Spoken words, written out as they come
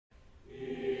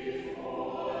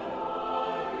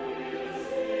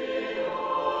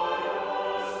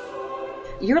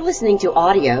You're listening to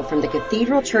audio from the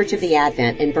Cathedral Church of the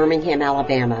Advent in Birmingham,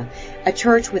 Alabama, a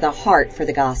church with a heart for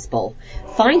the gospel.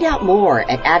 Find out more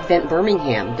at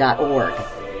adventbirmingham.org.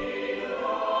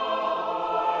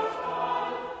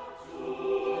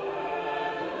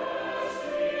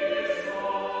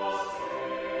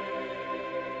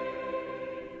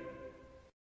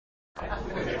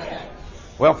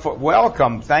 Well,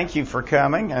 welcome. Thank you for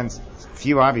coming, and a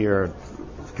few of you are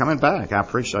coming back. I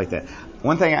appreciate that.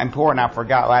 One thing important I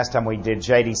forgot last time we did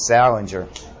J.D. Salinger,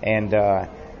 and I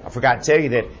forgot to tell you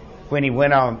that when he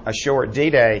went on a short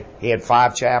D-Day, he had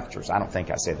 5 chapters. I don't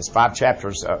think I said this. 5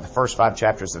 chapters, the first 5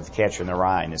 chapters of The Catcher in the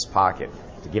Rye in his pocket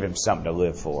to give him something to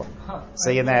live for.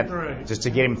 Seeing that, just to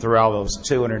get him through all those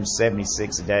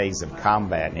 276 days of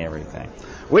combat and everything.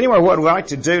 Well, anyway, what we'd like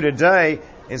to do today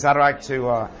is I'd like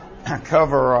to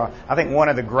cover, I think, one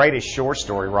of the greatest short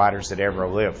story writers that ever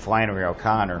lived, Flannery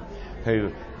O'Connor,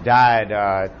 who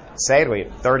died, sadly,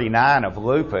 at 39 of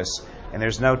lupus. And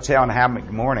there's no telling how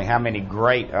many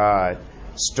great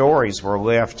stories were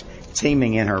left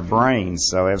teeming in her brain.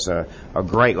 So it was a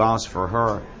great loss for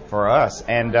her, for us.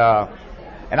 And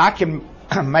I can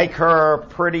make her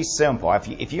pretty simple.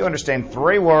 If you understand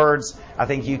 3 words, I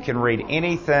think you can read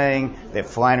anything that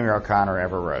Flannery O'Connor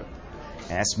ever wrote.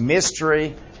 And that's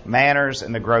mystery, manners,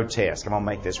 and the grotesque. I'm going to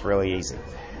make this really easy.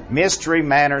 Mystery,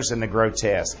 manners, and the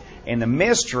grotesque. And the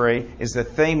mystery is the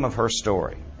theme of her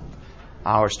story.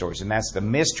 All her stories. And that's the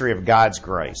mystery of God's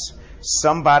grace.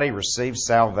 Somebody receives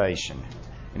salvation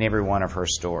in every one of her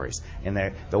stories.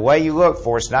 And the way you look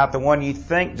for it's not the one you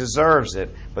think deserves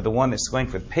it, but the one that's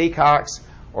linked with peacocks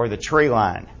or the tree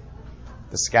line,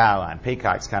 the skyline.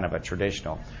 Peacock's kind of a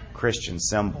traditional Christian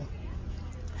symbol.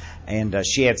 And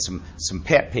she had some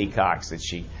pet peacocks that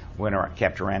she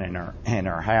kept around in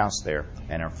her house there,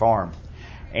 in her farm.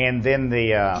 And then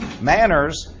the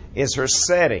manners is her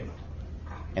setting.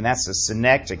 And that's a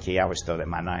synecdoche. I always thought that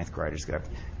my 9th graders got,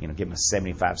 give them a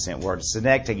 75-cent word.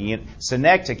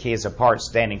 Synecdoche is a part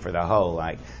standing for the whole,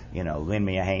 like, lend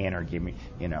me a hand or give me,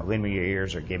 lend me your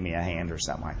ears or give me a hand or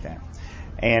something like that.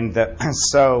 And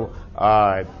so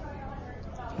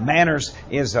manners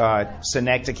is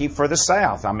synecdoche for the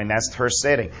South. I mean, that's her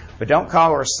setting. But don't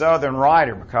call her a Southern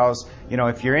writer because,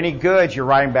 if you're any good, you're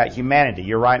writing about humanity.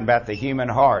 You're writing about the human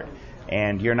heart.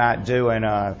 And you're not doing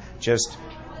just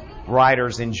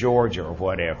writers in Georgia or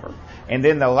whatever. And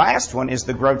then the last one is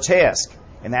the grotesque.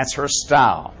 And that's her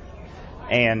style.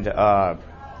 And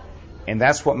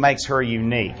that's what makes her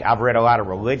unique. I've read a lot of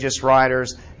religious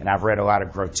writers, and I've read a lot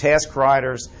of grotesque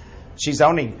writers. She's the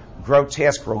only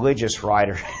grotesque religious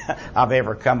writer I've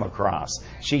ever come across.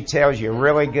 She tells you a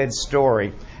really good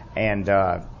story, and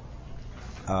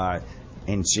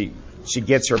she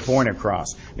gets her point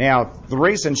across. Now, the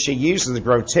reason she uses the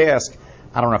grotesque,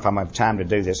 I don't know if I'm going to have time to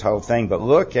do this whole thing, but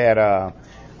look at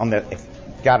one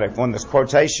of those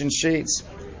quotation sheets.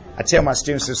 I tell my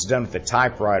students this is done with a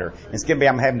typewriter. And it's going to be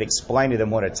I'm having to explain to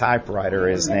them what a typewriter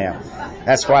is now.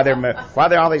 That's why there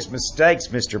are all these mistakes,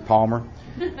 Mr. Palmer.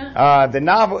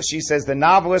 She says the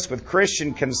novelist with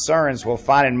Christian concerns will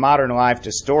find in modern life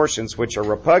distortions which are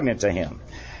repugnant to him.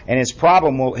 And his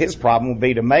problem will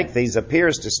be to make these appear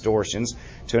as distortions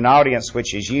to an audience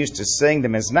which is used to seeing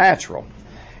them as natural.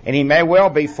 And he may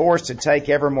well be forced to take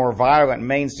ever more violent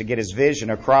means to get his vision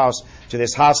across to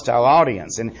this hostile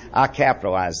audience. And I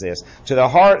capitalize this. To the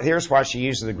heart, here's why she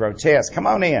uses the grotesque. Come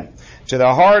on in. To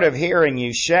the hard of hearing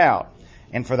you shout,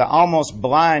 and for the almost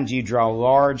blind you draw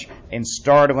large and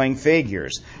startling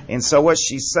figures. And so what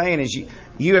she's saying is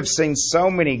you have seen so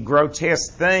many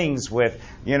grotesque things with,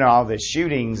 all the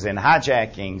shootings and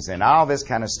hijackings and all this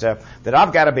kind of stuff that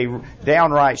I've got to be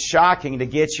downright shocking to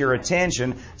get your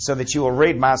attention so that you will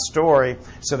read my story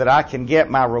so that I can get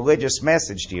my religious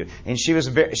message to you. And she was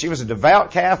a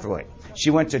devout Catholic.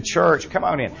 She went to church. Come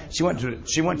on in. She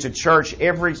went to church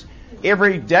every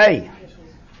day.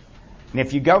 And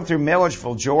if you go through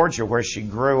Milledgeville, Georgia, where she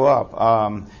grew up,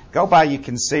 go by, you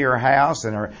can see her house,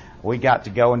 and we got to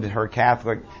go into her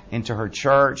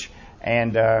church,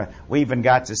 and we even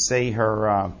got to see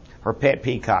her pet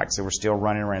peacocks that were still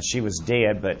running around. She was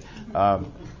dead, but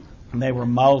they were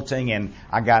molting, and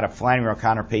I got a Flannery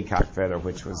O'Connor peacock feather,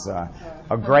 which was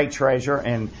a great treasure,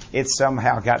 and it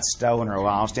somehow got stolen or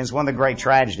lost. And it's one of the great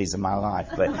tragedies of my life,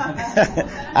 but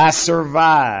I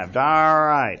survived. All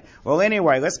right. Well,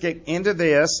 anyway, let's get into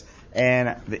this.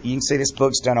 And you can see this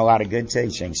book's done a lot of good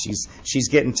teaching. She's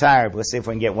getting tired. Let's see if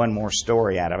we can get one more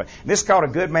story out of it. This is called A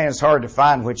Good Man is Hard to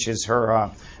Find, which is her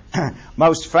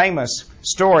most famous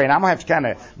story, and I'm going to have to kind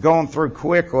of go on through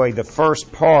quickly the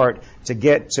first part to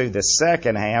get to the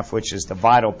second half, which is the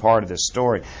vital part of the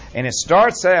story. And it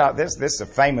starts out, this is a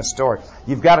famous story.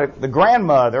 You've got the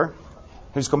grandmother,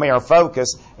 who's going to be our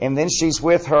focus, and then she's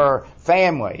with her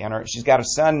family, and she's got a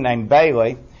son named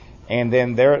Bailey, and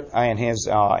then and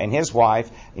his wife,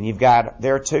 and you've got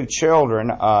their two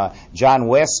children, John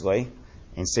Wesley.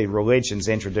 And see, religion's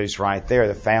introduced right there,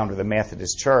 the founder of the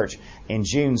Methodist Church. And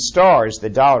June Starrs, the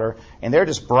daughter, and they're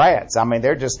just brats. I mean,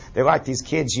 they're like these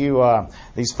kids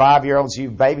these 5-year-olds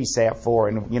you babysat for,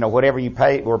 and, whatever you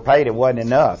were paid, it wasn't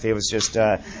enough. It was just,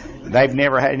 they've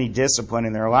never had any discipline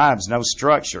in their lives, no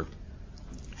structure.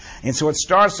 And so it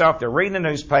starts off, they're reading the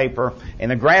newspaper, and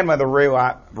the grandmother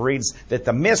reads that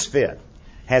the misfit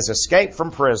has escaped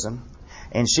from prison,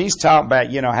 and she's talking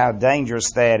about, how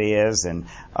dangerous that is, and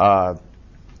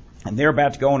they're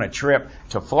about to go on a trip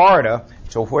to Florida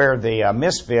to where the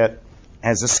misfit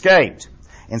has escaped.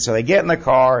 And so they get in the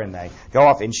car and they go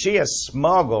off, and she has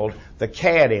smuggled the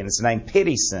cat in. It's named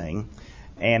Pitty Sing.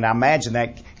 And I imagine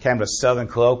that kind of a southern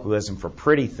colloquialism for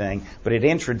pretty thing, but it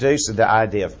introduces the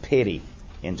idea of pity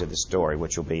into the story,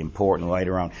 which will be important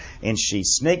later on. And she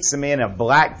sneaks them in a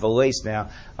black valise. Now,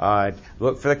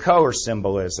 look for the color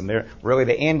symbolism. Really,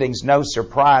 the ending's no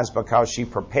surprise because she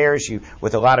prepares you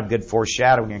with a lot of good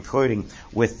foreshadowing, including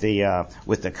with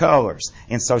the colors.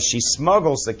 And so she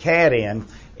smuggles the cat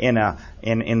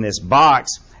in this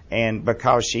box, and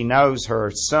because she knows her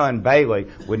son Bailey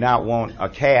would not want a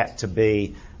cat to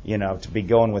be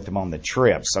going with them on the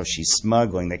trip, so she's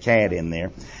smuggling the cat in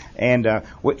there. And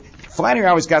Flannery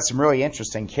always got some really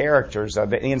interesting characters.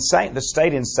 The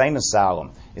state insane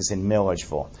asylum is in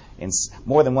Milledgeville, and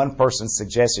more than one person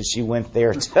suggested she went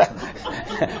there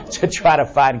to try to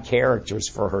find characters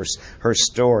for her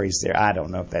stories there. I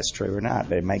don't know if that's true or not,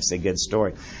 but it makes a good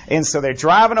story. And so they're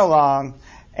driving along,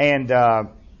 and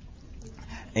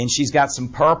she's got some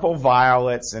purple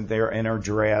violets in her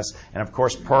dress. And, of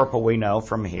course, purple, we know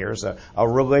from here, is a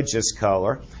religious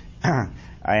color.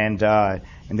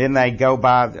 And then they go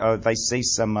by, they see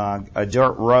a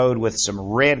dirt road with some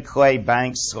red clay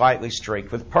banks slightly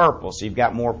streaked with purple. So you've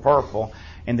got more purple.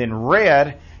 And then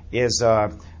red is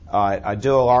a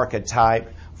dual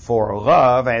archetype for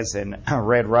love, as in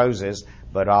red roses,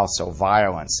 but also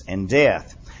violence and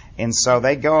death. And so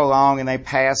they go along and they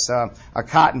pass a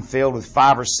cotton field with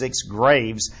 5 or 6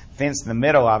 graves fenced in the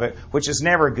middle of it, which is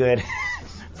never good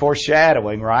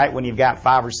foreshadowing, right? When you've got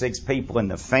 5 or 6 people in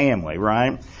the family,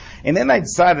 right? And then they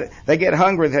decide they get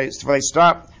hungry. They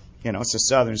stop. It's a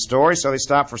southern story, so they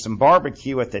stop for some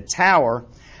barbecue at the Tower.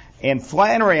 And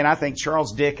Flannery and I think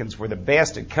Charles Dickens were the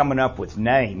best at coming up with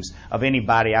names of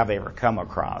anybody I've ever come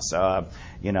across.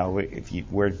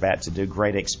 We're about to do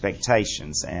Great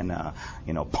Expectations and,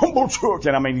 Pumblechook.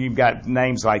 And you've got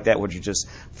names like that which are just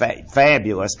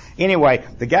fabulous. Anyway,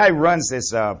 the guy who runs this,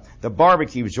 the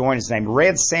barbecue joint is named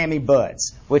Red Sammy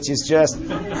Butts, which is just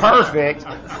perfect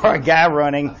for a guy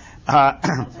running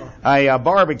a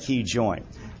barbecue joint.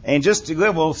 And just a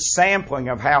little sampling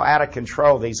of how out of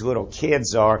control these little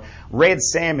kids are. Red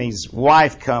Sammy's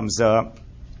wife comes up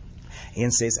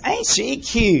and says, "Ain't she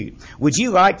cute? Would you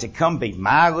like to come be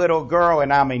my little girl?"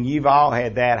 And you've all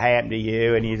had that happen to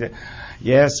you. And you say,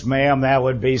 "Yes, ma'am, that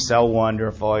would be so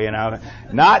wonderful,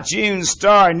 Not June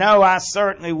Starr. No, I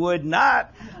certainly would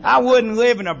not. I wouldn't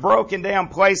live in a broken down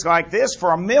place like this for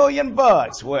 $1 million.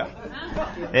 Well,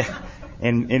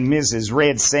 And Mrs.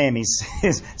 Red Sammy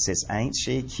says, "Ain't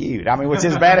she cute?" Which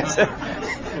is about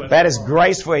as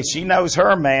graceful as she knows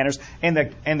her manners. And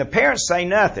the parents say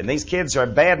nothing. These kids are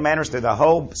bad manners through the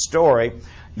whole story.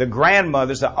 The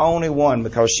grandmother's the only one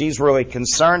because she's really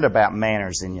concerned about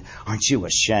manners. And aren't you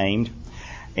ashamed?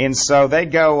 And so they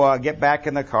go get back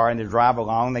in the car and they drive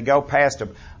along. They go past a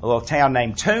little town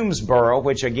named Toomsboro,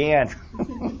 which again,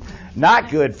 not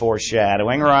good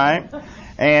foreshadowing, right?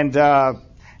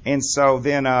 And so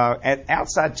then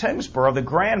outside Toomsboro, the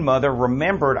grandmother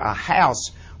remembered a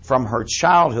house from her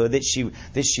childhood that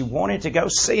she wanted to go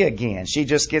see again. She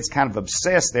just gets kind of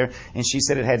obsessed there, and she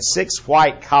said it had 6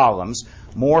 white columns,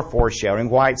 more foreshadowing.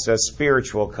 White's a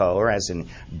spiritual color, as in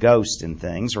ghosts and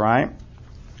things, right?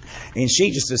 And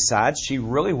she just decides she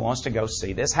really wants to go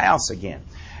see this house again.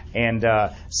 And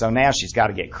so now she's got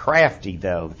to get crafty,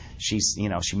 though. She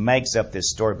makes up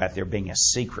this story about there being a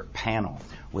secret panel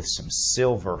with some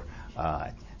silver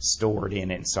stored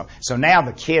in it. So now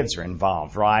the kids are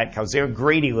involved, right? Because they're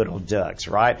greedy little ducks,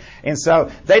 right? And so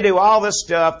they do all the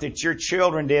stuff that your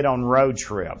children did on road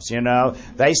trips,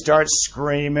 They start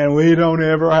screaming, "We don't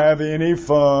ever have any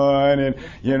fun," and,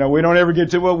 we don't ever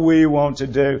get to what we want to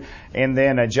do. And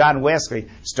then John Wesley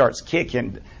starts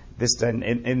kicking this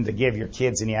doesn't to give your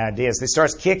kids any ideas. He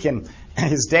starts kicking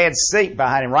his dad's seat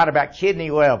behind him right about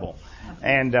kidney level.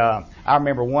 And I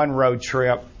remember one road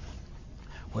trip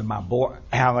when my boy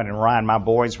Alan and Ryan, my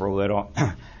boys were little.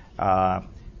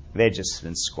 They'd just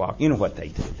been squawking. You know what they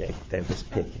do? They just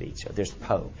pick at each other. There's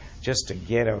poke just to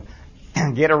get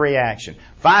a reaction.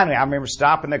 Finally, I remember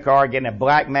stopping the car, getting a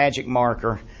black magic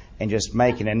marker, and just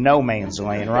making a no man's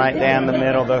land right down the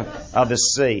middle of the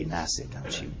seat. And I said,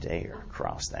 "Don't you dare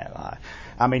cross that line."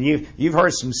 I mean, you've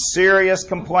heard some serious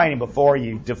complaining before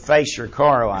you deface your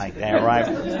car like that, right?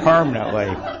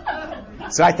 Permanently.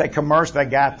 It's like that commercial, that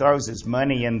guy throws his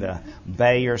money in the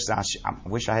bay or something. I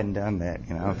wish I hadn't done that,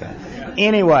 Okay.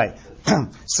 Anyway,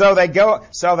 so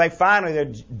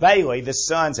Bailey, the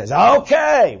son, says,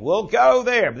 "Okay, we'll go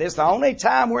there. But this is the only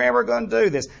time we're ever going to do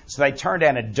this." So they turn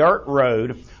down a dirt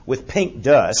road with pink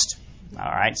dust. All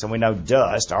right, so we know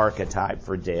dust, archetype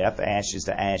for death, ashes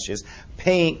to ashes.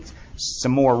 Pink,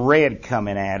 some more red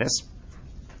coming at us.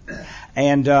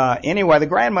 And anyway, the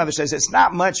grandmother says it's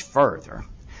not much further.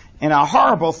 And a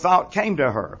horrible thought came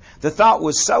to her. The thought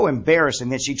was so embarrassing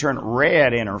that she turned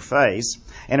red in her face,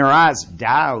 and her eyes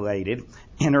dilated,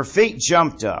 and her feet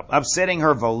jumped up, upsetting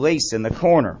her valise in the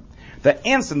corner. The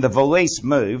instant the valise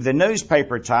moved, the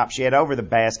newspaper top she had over the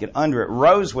basket under it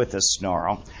rose with a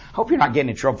snarl. Hope you're not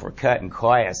getting in trouble for cutting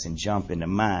class and jumping to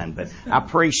mine, but I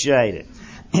appreciate it.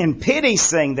 In pity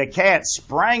seeing, the cat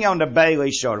sprang onto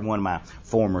Bailey's shoulder, one of my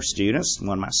former students,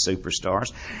 one of my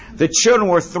superstars. The children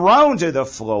were thrown to the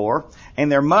floor,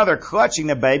 and their mother, clutching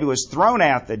the baby, was thrown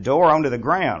out the door onto the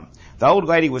ground. The old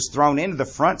lady was thrown into the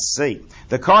front seat.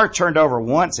 The car turned over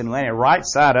once and landed right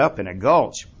side up in a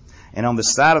gulch. And on the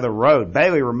side of the road,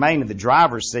 Bailey remained in the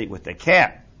driver's seat with the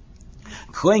cat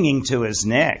clinging to his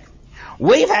neck.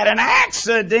 "We've had an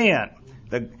accident!"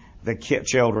 The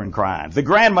children cried. The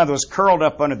grandmother was curled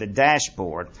up under the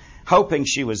dashboard, hoping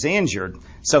she was injured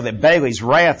so that Bailey's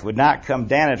wrath would not come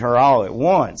down at her all at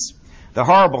once. The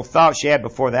horrible thought she had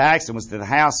before the accident was that the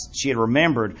house she had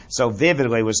remembered so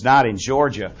vividly was not in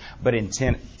Georgia, but in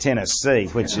Tennessee,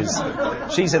 which is,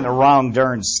 she's in the wrong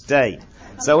darn state.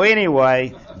 So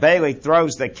anyway, Bailey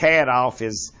throws the cat off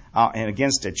and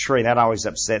against a tree. That always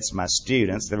upsets my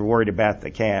students. They're worried about the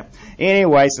cat.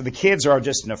 Anyway, so the kids are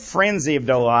just in a frenzy of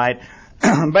delight,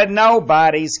 but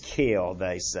nobody's killed,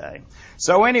 they say.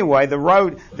 So anyway, the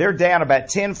road, they're down about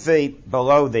 10 feet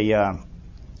below the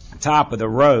top of the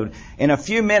road. In a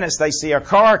few minutes, they see a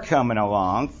car coming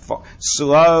along,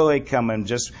 slowly coming,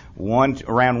 just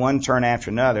around one turn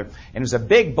after another. And it was a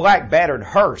big black battered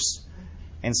hearse.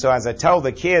 And so as I told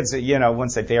the kids,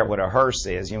 once they figure out what a hearse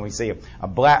is, we see a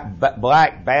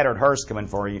black battered hearse coming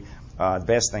for you, the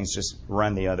best thing is just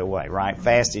run the other way, right?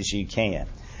 Fast as you can.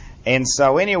 And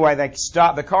so anyway,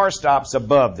 the car stops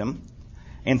above them,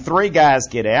 and 3 guys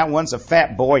get out. One's a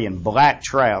fat boy in black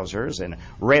trousers and a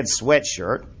red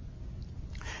sweatshirt.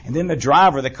 And then the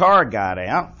driver of the car got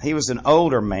out. He was an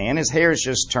older man. His hair is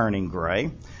just turning gray.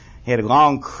 He had a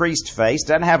long creased face,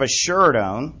 doesn't have a shirt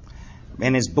on.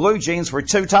 And his blue jeans were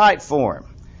too tight for him.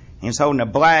 He was holding a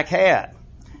black hat.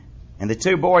 And the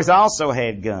 2 boys also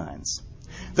had guns.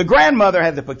 The grandmother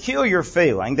had the peculiar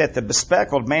feeling that the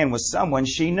bespectacled man was someone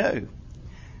she knew.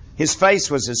 His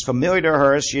face was as familiar to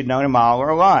her as she had known him all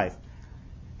her life.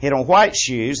 He had on white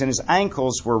shoes, and his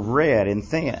ankles were red and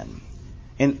thin.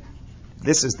 And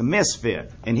this is the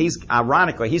misfit. And he's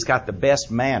got the best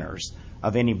manners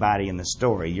of anybody in the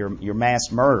story. Your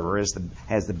mass murderer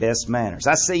has the best manners.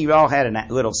 I see you all had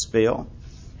a little spill.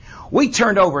 "We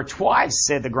turned over twice,"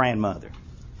 said the grandmother.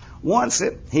 "Once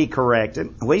he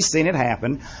corrected. We seen it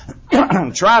happen.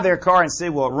 Try their car and see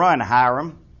will it run,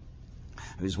 Hiram,"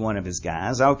 who's one of his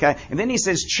guys. Okay. And then he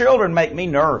says, "Children make me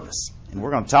nervous." And we're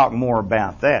going to talk more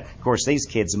about that. Of course, these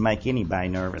kids make anybody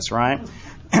nervous, right?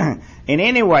 And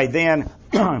anyway, then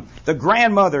the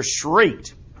grandmother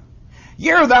shrieked.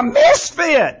 "You're the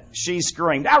misfit!" she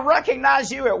screamed. "I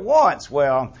recognize you at once."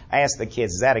 Well, I asked the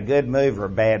kids, is that a good move or a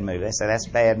bad move? They said, that's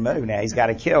a bad move. Now he's got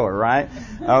to kill her, right?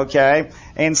 Okay.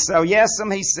 And so,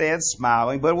 yes'm, he said,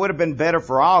 smiling, "but it would have been better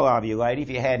for all of you, lady, if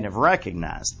you hadn't have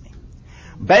recognized me."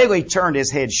 Bailey turned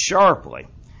his head sharply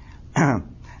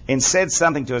and said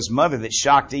something to his mother that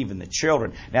shocked even the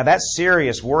children. Now, that's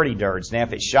serious wordy-dirts. Now,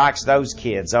 if it shocks those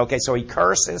kids, okay, so he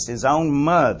curses his own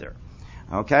mother,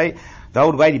 okay? The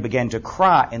old lady began to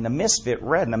cry, and the misfit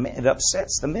reddened. It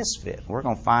upsets the misfit. We're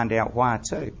going to find out why,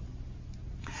 too.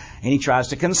 And he tries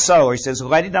to console her. He says,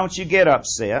 "Lady, don't you get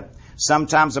upset.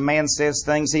 Sometimes a man says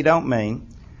things he don't mean.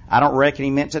 I don't reckon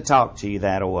he meant to talk to you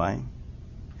that way."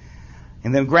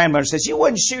 And then grandmother says, "You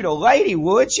wouldn't shoot a lady,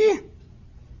 would you?"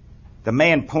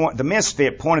 The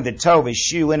misfit pointed the toe of his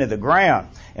shoe into the ground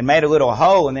and made a little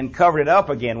hole and then covered it up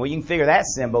again. Well, you can figure that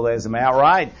symbolism out,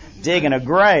 right? Digging a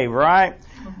grave, right?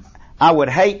 I would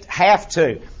have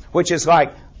to, which is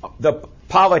like the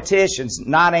politicians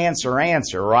not answer,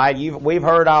 right? We've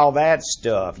heard all that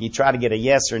stuff. You try to get a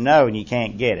yes or no and you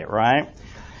can't get it, right?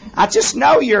 I just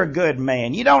know you're a good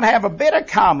man. You don't have a bit of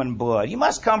common blood. You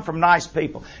must come from nice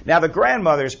people. Now, the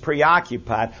grandmother is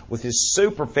preoccupied with this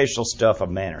superficial stuff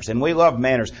of manners, and we love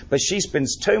manners, but she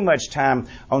spends too much time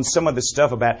on some of the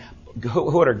stuff about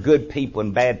what are good people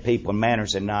and bad people and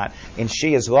manners and not, and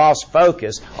she has lost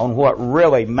focus on what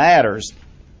really matters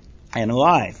in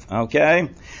life, okay?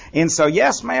 And so,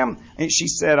 yes, ma'am, and she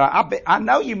said, I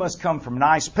know you must come from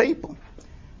nice people.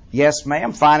 Yes,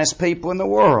 ma'am, finest people in the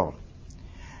world.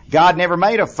 God never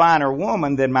made a finer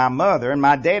woman than my mother, and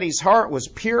my daddy's heart was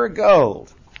pure gold.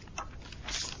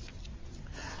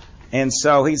 And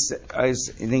so he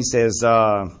says,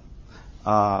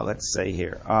 let's see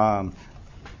here.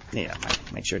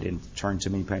 Make sure it didn't turn too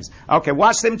many pages. Okay,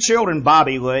 watch them children,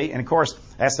 Bobby Lee. And, of course,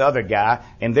 that's the other guy.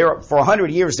 And for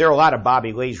 100 years, there are a lot of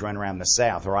Bobby Lees running around the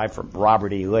South, right, from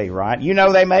Robert E. Lee, right? You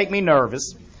know they make me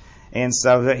nervous. And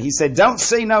so he said, don't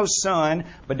see no sun,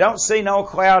 but don't see no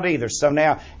cloud either. So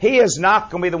now, he is not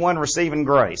going to be the one receiving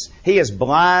grace. He is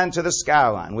blind to the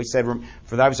skyline. We said,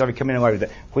 for those of you coming in later,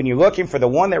 that when you're looking for the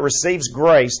one that receives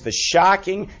grace, the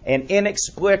shocking and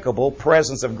inexplicable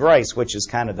presence of grace, which is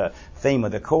kind of the theme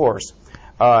of the course,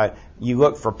 you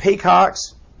look for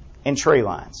peacocks and tree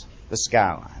lines, the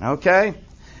skyline, okay?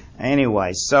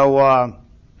 Anyway, so,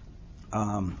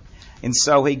 and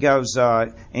so he goes,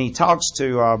 and he talks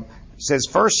to, says,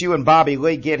 first you and Bobby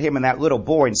Lee get him and that little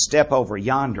boy and step over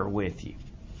yonder with you.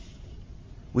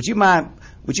 Would you mind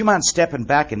stepping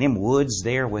back in them woods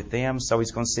there with them? So he's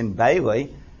going to send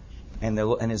Bailey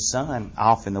and his son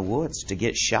off in the woods to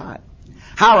get shot.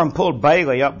 Hiram pulled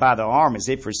Bailey up by the arm as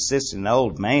if resisting an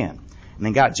old man, and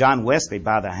then got John Wesley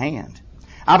by the hand.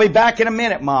 I'll be back in a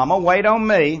minute, Mama. Wait on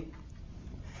me.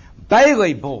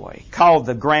 Bailey boy, called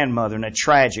the grandmother in a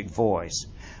tragic voice.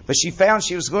 But she found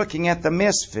she was looking at the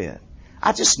misfit.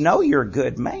 I just know you're a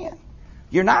good man.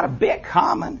 You're not a bit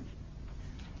common.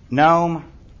 No,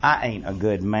 I ain't a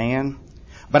good man.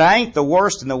 But I ain't the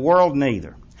worst in the world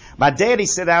neither. My daddy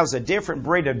said I was a different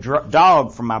breed of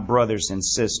dog from my brothers and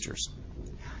sisters.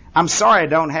 I'm sorry I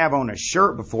don't have on a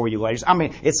shirt before you ladies. I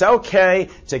mean, it's okay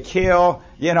to kill,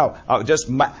 women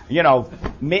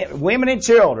and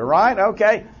children, right?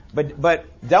 Okay.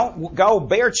 But don't go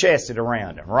bare-chested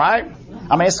around them, right?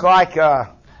 I mean, it's like,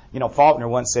 Faulkner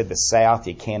once said the South,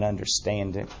 you can't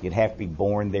understand it. You'd have to be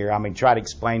born there. I mean, try to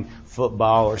explain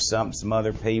football or something to some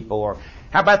other people. Or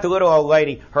how about the little old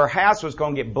lady? Her house was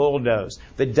going to get bulldozed.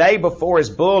 The day before it's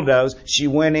bulldozed, she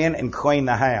went in and cleaned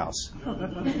the house.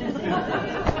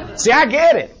 See, I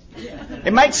get it.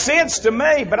 It makes sense to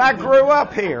me, but I grew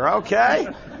up here, okay?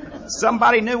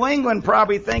 Somebody in New England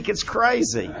probably think it's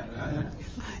crazy.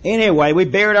 Anyway, we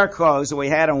buried our clothes that we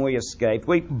had and we escaped.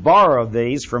 We borrowed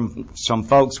these from some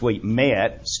folks we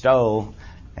stole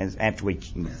after we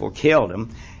killed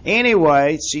them.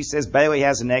 Anyway, she says Bailey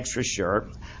has an extra shirt.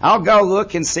 I'll go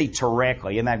look and see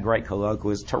directly. Isn't that great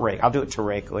colloquialism? I'll do it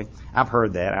directly. I've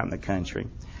heard that out in the country.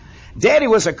 Daddy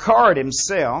was a card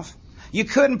himself. You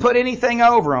couldn't put anything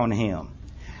over on him.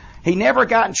 He never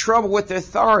got in trouble with the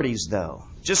authorities, though.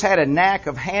 Just had a knack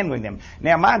of handling them.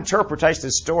 Now, my interpretation of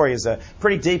this story is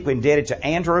pretty deeply indebted to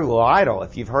Andrew Lytle.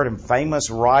 If you've heard him, famous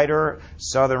writer,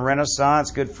 Southern Renaissance,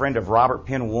 good friend of Robert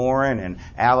Penn Warren and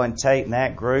Alan Tate and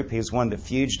that group. He was one of the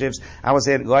fugitives. I was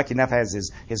lucky enough to have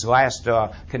his last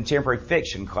contemporary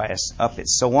fiction class up at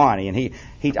Sewanee,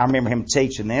 and I remember him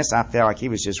teaching this. I felt like he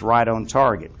was just right on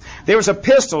target. There was a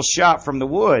pistol shot from the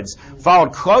woods,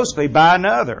 followed closely by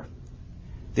another.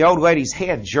 The old lady's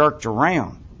head jerked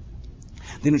around.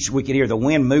 Then we could hear the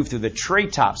wind move through the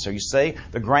treetops. So you see,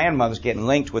 the grandmother's getting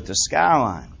linked with the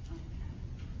skyline.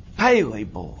 Bailey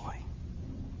boy.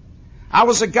 I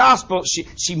was a gospel.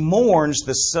 She mourns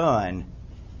the son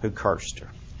who cursed her.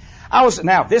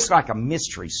 Now, this is like a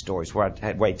mystery story. It's what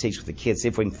I teach with the kids. See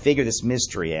if we can figure this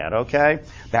mystery out, okay?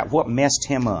 About what messed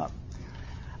him up.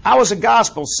 I was a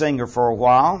gospel singer for a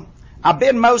while. I've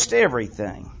been most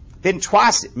everything. Been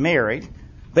twice married.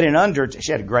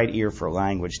 She had a great ear for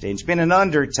language, didn't she? Been an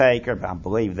undertaker, I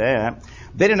believe that.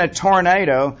 Been in a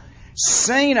tornado.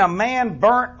 Seen a man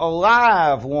burnt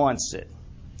alive once it.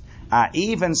 I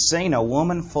even seen a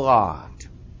woman flogged.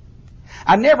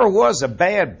 I never was a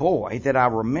bad boy that I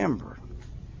remember.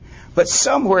 But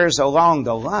somewheres along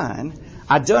the line,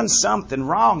 I done something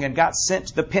wrong and got sent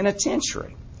to the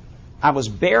penitentiary. I was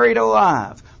buried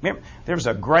alive. Remember, there was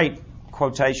a great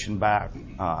quotation by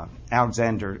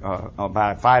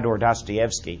by Fyodor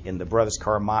Dostoevsky in the Brothers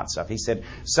Karamazov. He said,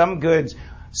 "Some good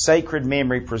sacred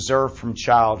memory preserved from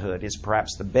childhood is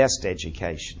perhaps the best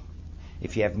education.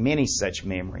 If you have many such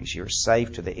memories, you're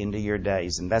safe to the end of your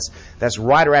days." And that's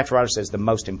writer after writer says the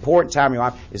most important time in your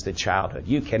life is the childhood.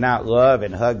 You cannot love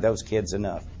and hug those kids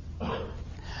enough.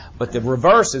 But the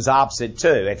reverse is opposite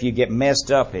too. If you get messed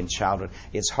up in childhood,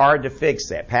 it's hard to fix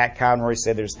that. Pat Conroy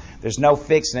said there's no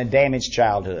fixing a damaged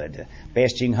childhood.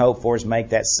 Best you can hope for is make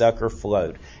that sucker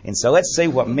float. And so let's see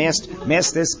what messed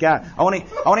this guy.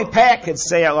 Only Pat could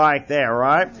say it like that,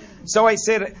 right? So he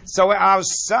said,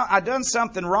 I done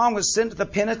something wrong, was sent to the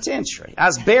penitentiary. I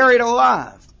was buried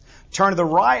alive. Turn to the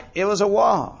right, it was a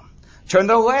wall. Turn to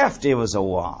the left, it was a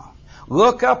wall.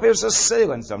 Look up, it was a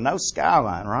ceiling, so no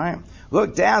skyline, right?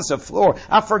 Look down, it's a floor.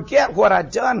 I forget what I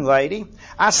done, lady.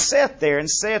 I sat there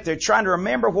trying to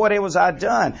remember what it was I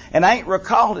done, and I ain't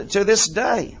recalled it to this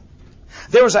day.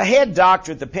 There was a head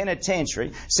doctor at the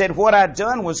penitentiary, said what I'd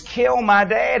done was kill my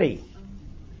daddy.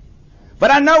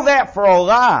 But I know that for a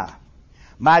lie.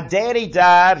 My daddy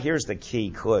died, here's the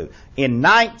key clue, in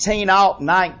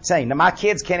 1919. Now, my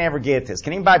kids can't ever get this.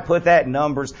 Can anybody put that in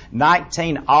numbers?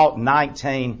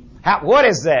 1919. What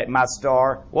is that, my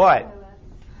star? What?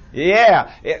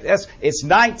 Yeah, it's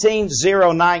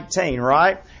 19019,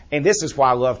 right? And this is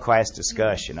why I love class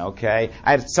discussion, okay?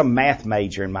 I had some math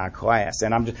major in my class,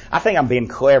 and I think I'm being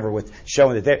clever with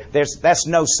showing that that's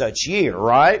no such year,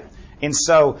 right? And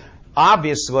so,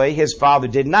 obviously, his father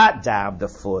did not die of the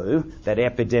flu, that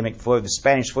epidemic flu, the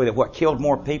Spanish flu, that killed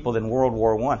more people than World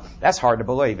War I. That's hard to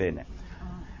believe, isn't it?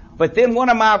 But then one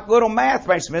of my little math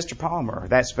majors, Mr. Palmer,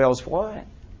 that spells what?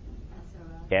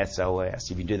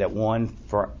 SOS. If you do that one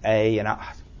for A, and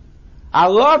I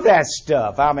love that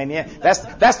stuff. I mean, yeah,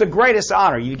 that's the greatest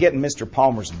honor. You get in Mr.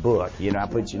 Palmer's book. You know, I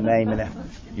put your name in it.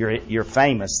 You're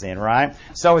famous then, right?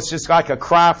 So it's just like a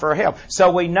cry for help.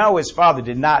 So we know his father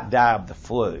did not die of the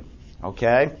flu.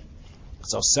 Okay?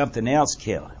 So something else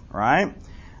killed him, right?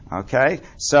 Okay?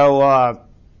 So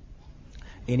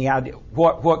any idea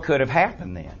what could have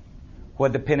happened then?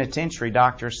 What did the penitentiary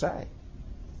doctor say?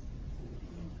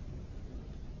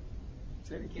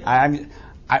 I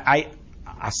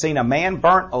seen a man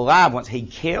burnt alive once. He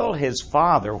killed his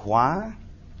father. Why?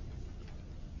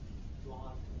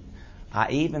 I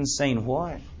even seen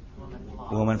what?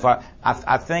 Woman.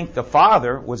 I think the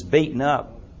father was beating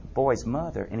up the boy's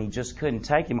mother, and he just couldn't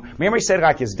take him. Remember, he said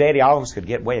like his daddy always could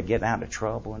get way of getting out of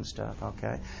trouble and stuff.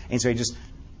 Okay, and so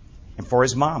and for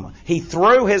his mama, he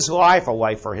threw his life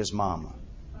away for his mama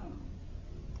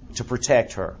to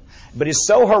protect her. But it's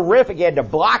so horrific, he had to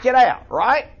block it out,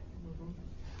 right?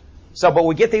 So, but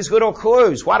we get these little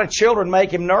clues. Why do children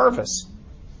make him nervous?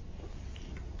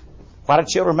 Why do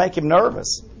children make him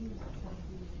nervous?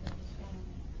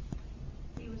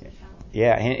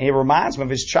 Yeah, and it reminds him of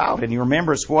his childhood, and he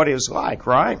remembers what it was like,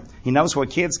 right? He knows what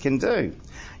kids can do.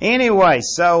 Anyway,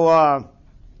 so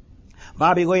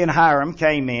Bobby Lee and Hiram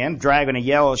came in, dragging a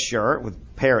yellow shirt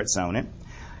with parrots on it.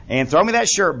 And throw me that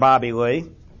shirt, Bobby Lee.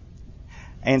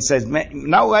 And says,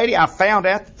 "No, lady, I found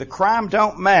out that the crime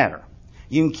don't matter.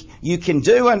 You can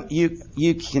do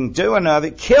another,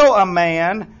 kill a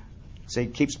man." See,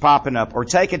 it keeps popping up, or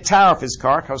take a tire off his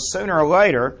car, because sooner or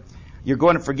later you're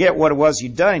going to forget what it was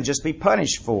you'd done and just be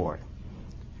punished for it.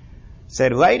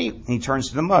 Said, "Lady," and he turns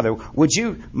to the mother, "Would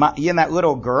you and that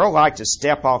little girl like to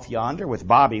step off yonder with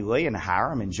Bobby Lee and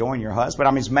Hiram and join your husband?"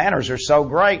 I mean, his manners are so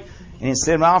great, and he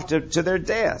sent them off to their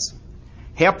deaths.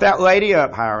 "Help that lady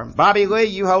up, Hiram. Bobby Lee,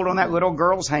 you hold on that little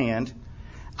girl's hand."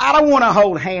 "I don't want to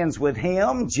hold hands with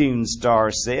him," June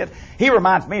Star said. "He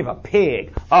reminds me of a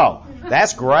pig." Oh,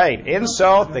 that's great.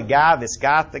 Insult the guy that's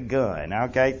got the gun.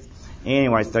 Okay.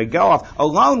 Anyways, they go off.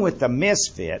 Alone with the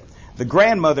misfit, the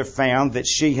grandmother found that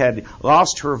she had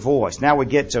lost her voice. Now we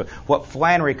get to what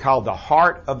Flannery called the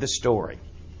heart of the story.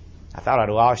 I thought I'd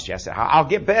lost you. I said, "I'll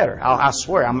get better. I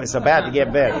swear, it's about to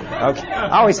get better." Okay.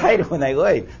 I always hate it when they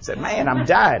leave. I said, "Man, I'm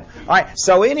dying." All right.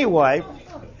 So anyway,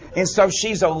 and so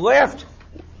she's alone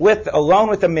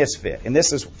with the misfit. And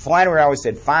this is, Flannery always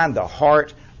said, find the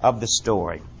heart of the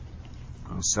story.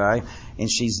 Okay. And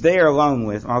she's there alone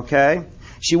with, okay.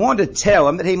 She wanted to tell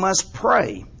him that he must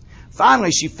pray.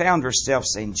 Finally, she found herself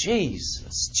saying,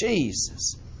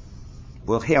 Jesus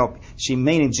will help. She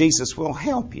meaning Jesus will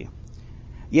help you.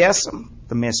 Yes,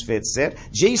 the misfit said.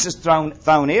 Jesus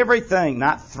thrown everything,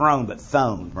 not thrown, but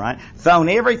thrown, right? Thrown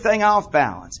everything off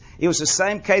balance. It was the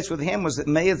same case with him as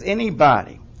me as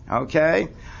anybody. Okay?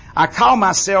 I call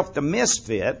myself the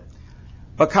misfit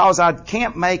because I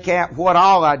can't make out what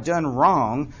all I done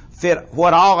wrong fit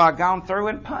what all I gone through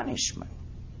in punishment.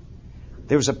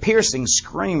 There was a piercing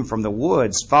scream from the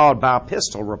woods, followed by a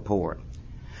pistol report.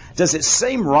 Does it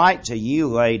seem right to you,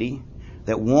 lady,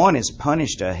 that one is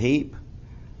punished a heap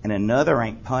and another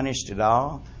ain't punished at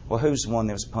all? Well, who's the one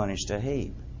that was punished a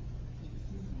heap?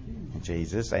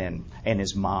 Jesus and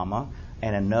his mama.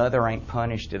 And another ain't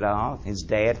punished at all. His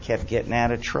dad kept getting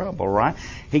out of trouble, right?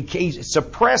 He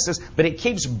suppresses, but it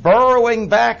keeps burrowing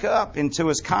back up into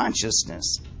his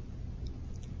consciousness.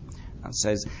 It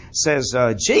says,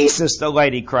 Jesus, the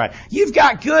lady cried, you've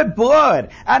got good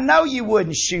blood. I know you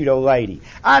wouldn't shoot a lady.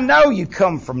 I know you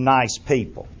come from nice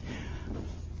people.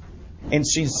 And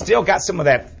she's still got some of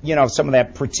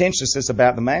that pretentiousness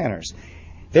about the manners.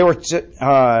 There were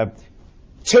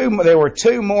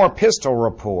two more pistol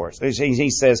reports. He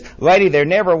says, lady, there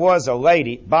never was a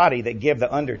body that give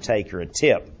the undertaker a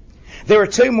tip. There were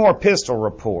two more pistol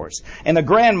reports, and the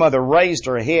grandmother raised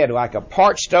her head like a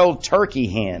parched old turkey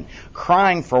hen,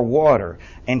 crying for water,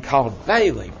 and called,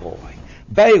 Bailey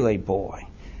boy,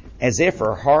 as if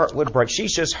her heart would break.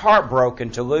 She's just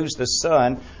heartbroken to lose the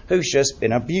son who's just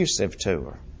been abusive to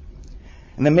her.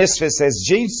 And the misfit says,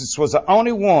 Jesus was the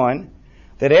only one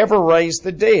that ever raised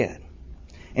the dead.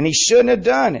 And he shouldn't have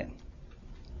done it.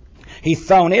 He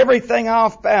thrown everything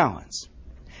off balance.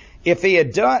 If he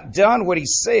had done what he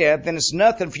said, then it's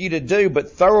nothing for you to do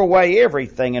but throw away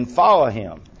everything and follow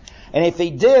him. And if he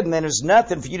didn't, then there's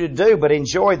nothing for you to do but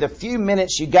enjoy the few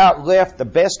minutes you got left the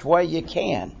best way you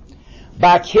can.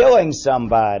 By killing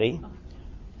somebody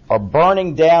or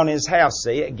burning down his house.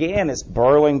 See, again, it's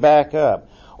burrowing back up.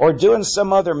 Or doing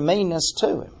some other meanness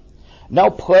to him.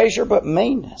 No pleasure but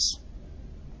meanness.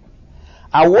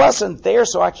 I wasn't there,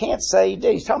 so I can't say he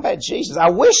did. He's talking about Jesus.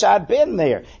 I wish I'd been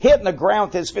there, hitting the ground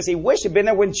with his fist. He wished he'd been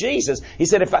there with Jesus. He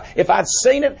said, if I'd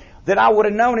seen it, then I would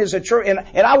have known it was a truth,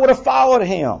 and I would have followed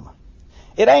him.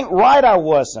 It ain't right I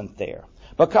wasn't there,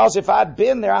 because if I'd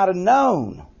been there, I'd have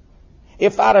known.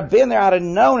 If I'd have been there, I'd have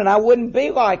known, and I wouldn't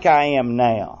be like I am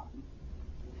now.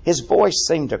 His voice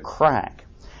seemed to crack,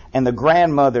 and the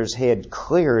grandmother's head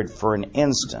cleared for an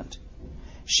instant.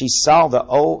 She saw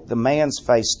the man's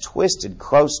face twisted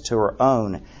close to her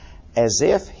own, as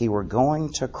if he were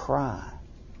going to cry.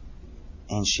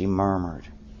 And she murmured,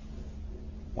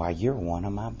 why, you're one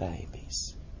of my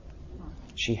babies.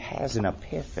 She has an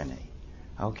epiphany,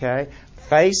 okay?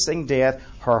 Facing death,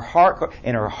 her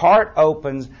heart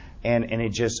opens, and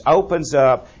it just opens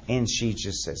up, and she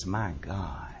just says, my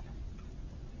God,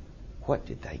 what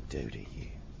did they do to you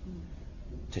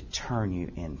to turn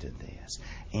you into this?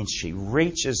 And she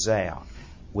reaches out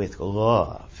with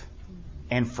love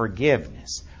and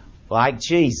forgiveness. Like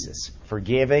Jesus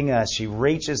forgiving us, she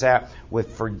reaches out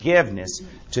with forgiveness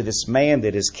to this man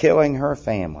that is killing her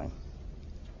family.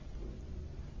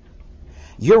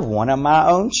 You're one of my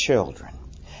own children.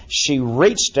 She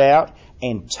reached out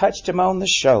and touched him on the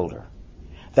shoulder.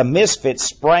 The misfit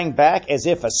sprang back as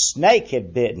if a snake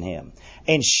had bitten him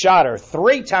and shot her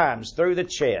 3 times through the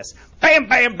chest. Bam,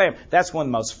 bam, bam. That's one of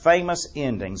the most famous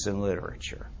endings in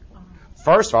literature.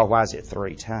 First of all, why is it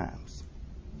 3 times?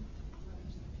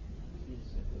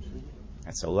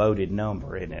 That's a loaded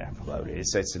number, isn't it? Loaded.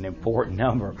 It's an important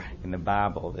number in the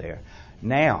Bible there.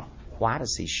 Now, why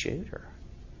does he shoot her?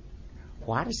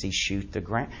 Why does he shoot the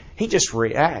grand? He just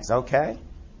reacts, okay?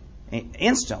 And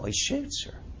instantly shoots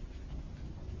her.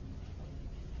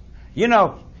 You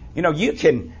know, you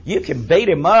can beat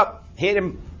him up, hit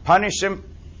him, punish him.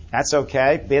 That's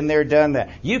okay. Been there, done that.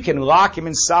 You can lock him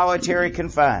in solitary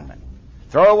confinement.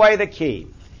 Throw away the key.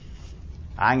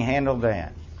 I can handle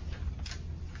that.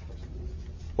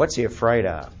 What's he afraid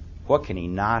of? What can he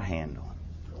not handle?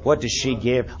 What does she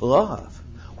give? Love.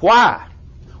 Why?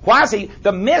 Why is he,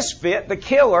 the misfit, the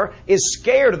killer, is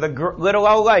scared of the little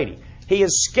old lady? He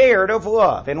is scared of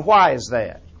love. And why is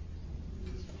that?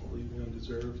 Completely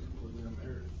undeserved, completely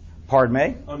unmerited. Pardon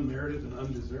me? Unmerited and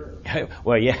undeserved.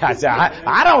 Well, yeah,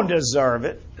 I don't deserve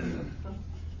it.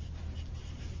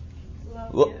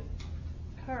 Love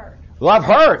hurt. Love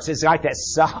hurts. It's like that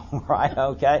song, right?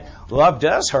 Okay. Love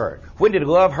does hurt. When did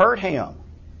love hurt him?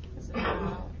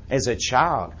 As a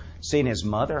child. Seeing his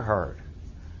mother hurt.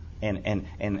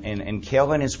 And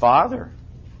killing his father.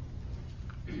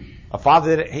 A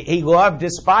father that he loved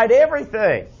despite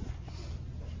everything.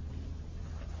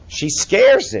 She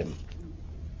scares him.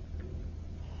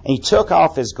 And he took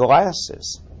off his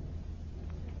glasses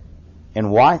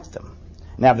and wiped them.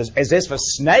 Now, as if a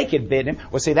snake had bitten him.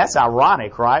 Well, see, that's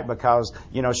ironic, right? Because,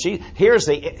 here's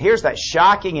that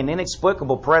shocking and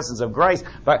inexplicable presence of grace.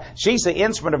 But she's the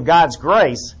instrument of God's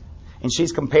grace, and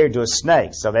she's compared to a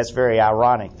snake. So that's very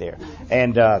ironic there.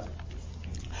 And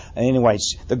Anyway,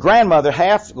 the grandmother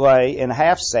half lay and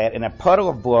half sat in a puddle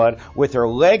of blood with her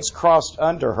legs crossed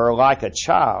under her like a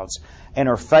child's and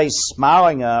her face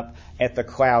smiling up at the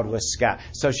cloudless sky.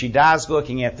 So she dies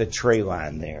looking at the tree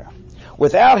line there.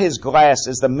 Without his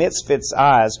glasses, the misfit's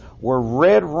eyes were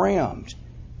red-rimmed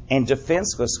and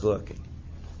defenseless looking.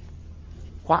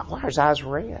 Why are his eyes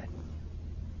red?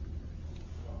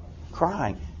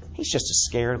 Crying. He's just a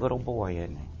scared little boy,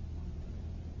 isn't he?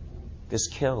 This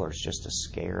killer's just a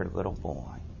scared little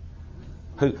boy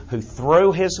who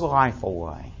threw his life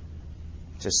away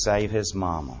to save his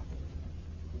mama.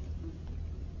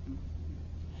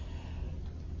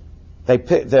 He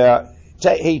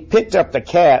picked up the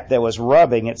cat that was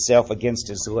rubbing itself against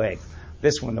his leg.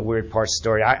 This one, the weird part of the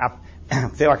story. I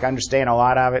feel like I understand a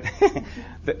lot of it.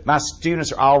 But my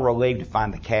students are all relieved to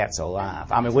find the cat's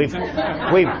alive. I mean,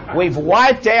 we've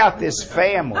wiped out this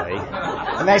family,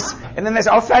 and then they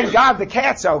say, "Oh, thank God, the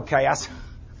cat's okay."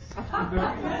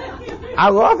 I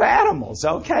love animals,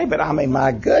 okay, but I mean,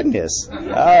 my goodness,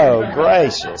 oh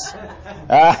gracious.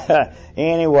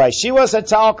 Anyway, she was a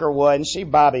talker, wasn't she?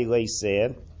 Bobby Lee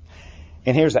said.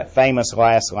 And here's that famous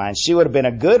last line. She would have been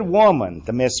a good woman,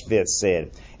 the misfit said,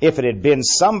 if it had been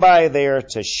somebody there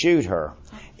to shoot her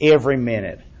every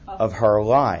minute of her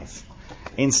life.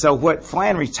 And so what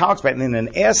Flannery talks about, and in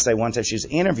an essay one time she's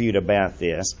interviewed about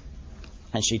this,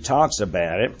 and she talks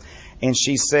about it, and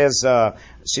she says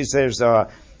there's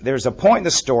a point in the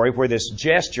story where this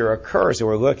gesture occurs that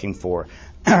we're looking for.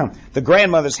 The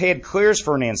grandmother's head clears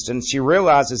for an instant. She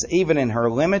realizes, even in her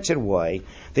limited way,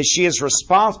 that she is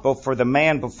responsible for the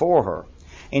man before her,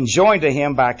 and joined to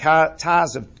him by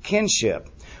ties of kinship,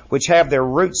 which have their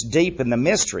roots deep in the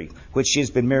mystery, which she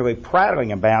has been merely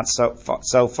prattling about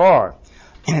so far.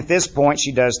 And at this point,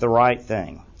 she does the right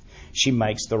thing. She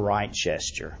makes the right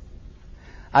gesture.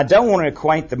 I don't want to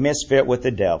acquaint the misfit with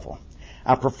the devil.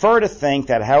 I prefer to think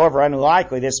that, however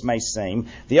unlikely this may seem,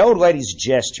 the old lady's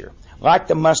gesture, like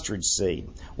the mustard seed,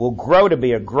 will grow to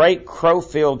be a great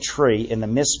crow-filled tree in the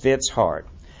misfit's heart,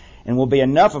 and will be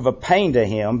enough of a pain to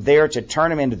him there to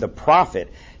turn him into the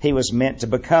prophet he was meant to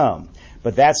become.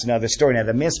 But that's another story. Now,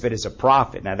 the misfit is a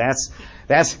prophet. Now, that's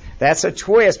a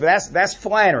twist, but that's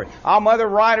Flannery. All other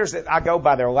writers that I go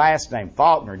by their last name,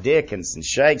 Faulkner, Dickens, and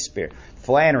Shakespeare.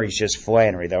 Flannery's just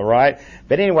Flannery, though, right?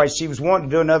 But anyway, she was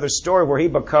wanting to do another story where he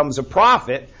becomes a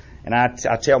prophet. And I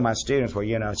tell my students,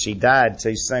 well, she died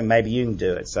too soon. Maybe you can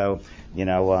do it. So,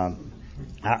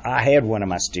 I had one of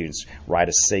my students write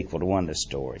a sequel to one of the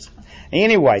stories.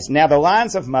 Anyways, now the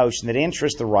lines of motion that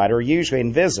interest the writer are usually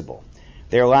invisible.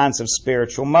 They're lines of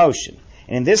spiritual motion.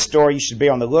 And in this story, you should be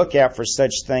on the lookout for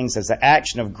such things as the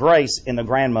action of grace in the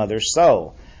grandmother's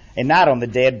soul, and not on the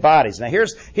dead bodies. Now,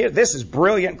 this is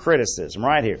brilliant criticism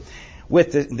right here.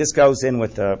 This goes in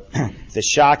with the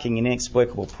shocking and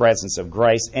inexplicable presence of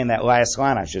grace and that last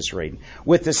line I was just reading.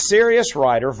 With the serious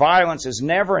writer, violence is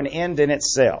never an end in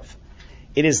itself.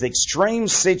 It is the extreme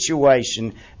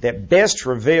situation that best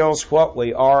reveals what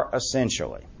we are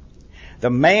essentially. The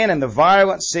man in the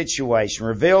violent situation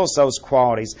reveals those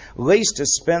qualities least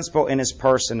dispensable in his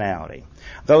personality.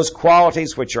 Those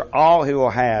qualities which are all he will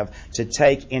have to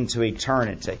take into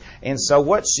eternity. And so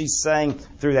what she's saying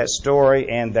through that story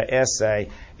and the essay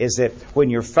is that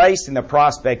when you're facing the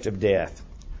prospect of death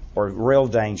or real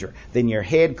danger, then your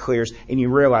head clears and you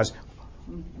realize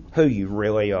who you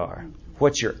really are,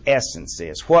 what your essence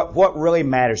is, what really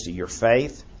matters to you, your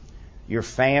faith, your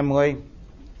family,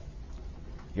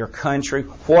 your country.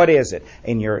 What is it?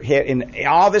 And your head, and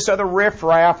all this other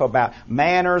riffraff about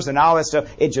manners and all that stuff,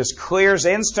 it just clears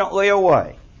instantly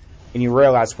away. And you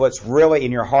realize what's really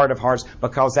in your heart of hearts,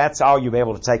 because that's all you'll be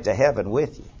able to take to heaven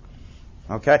with you.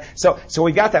 Okay? So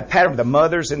we got that pattern of the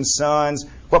mothers and sons.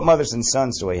 What mothers and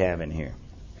sons do we have in here?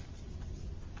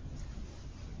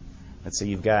 Let's see,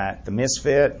 you've got the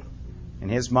misfit and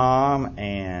his mom,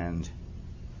 and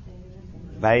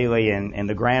Bailey and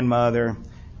the grandmother,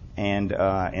 and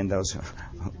those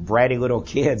bratty little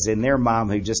kids and their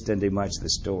mom who just didn't do much of the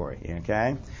story.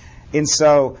 Okay? And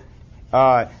so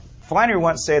Flannery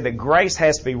once said that grace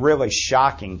has to be really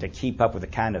shocking to keep up with the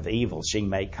kind of evil she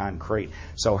made concrete.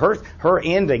 So her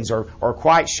endings are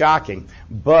quite shocking,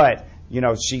 but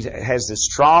she has this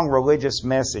strong religious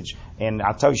message, and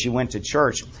I told you she went to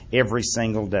church every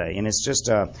single day, and it's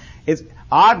just it's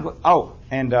odd. Oh,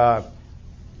 and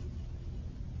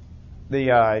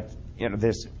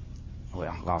this.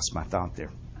 Well, lost my thought there.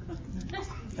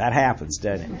 That happens,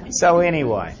 doesn't it? So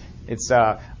anyway, it's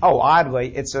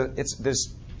oddly, it's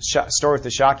this story with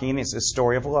the shocking ending. It's a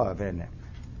story of love, isn't it?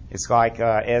 It's like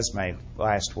Esme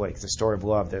last week, the story of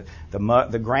love.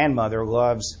 The grandmother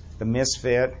loves the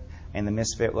misfit, and the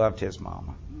misfit loved his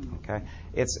mama. Okay,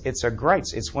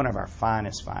 it's one of our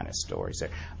finest stories there.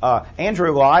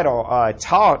 Andrew Lytle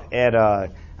taught at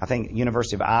I think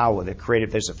University of Iowa.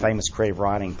 There's a famous creative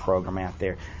writing program out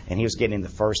there, and he was getting in the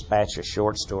first batch of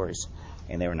short stories,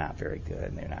 and they were not very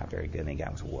good. And the guy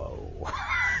was, whoa.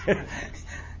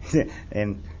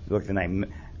 And look at the name,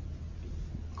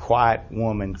 quiet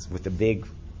woman with the big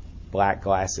black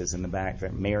glasses in the back there,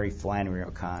 Mary Flannery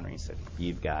O'Connor. He said,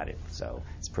 "You've got it." So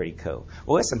it's pretty cool.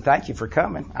 Well, listen, thank you for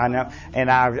coming. I know, and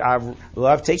I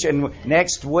love teaching. And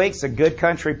next week's a Good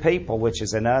Country People, which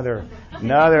is another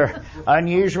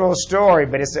unusual story,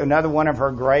 but it's another one of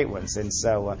her great ones. And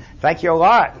so, thank you a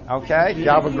lot. Okay,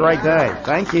 y'all have a great day.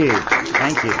 Thank you.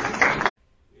 Thank you.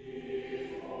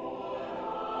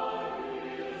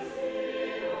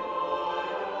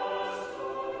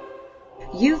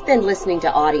 You've been listening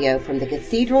to audio from the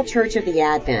Cathedral Church of the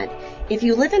Advent. If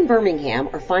you live in Birmingham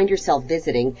or find yourself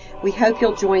visiting, we hope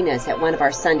you'll join us at one of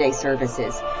our Sunday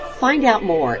services. Find out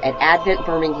more at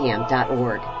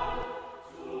adventbirmingham.org.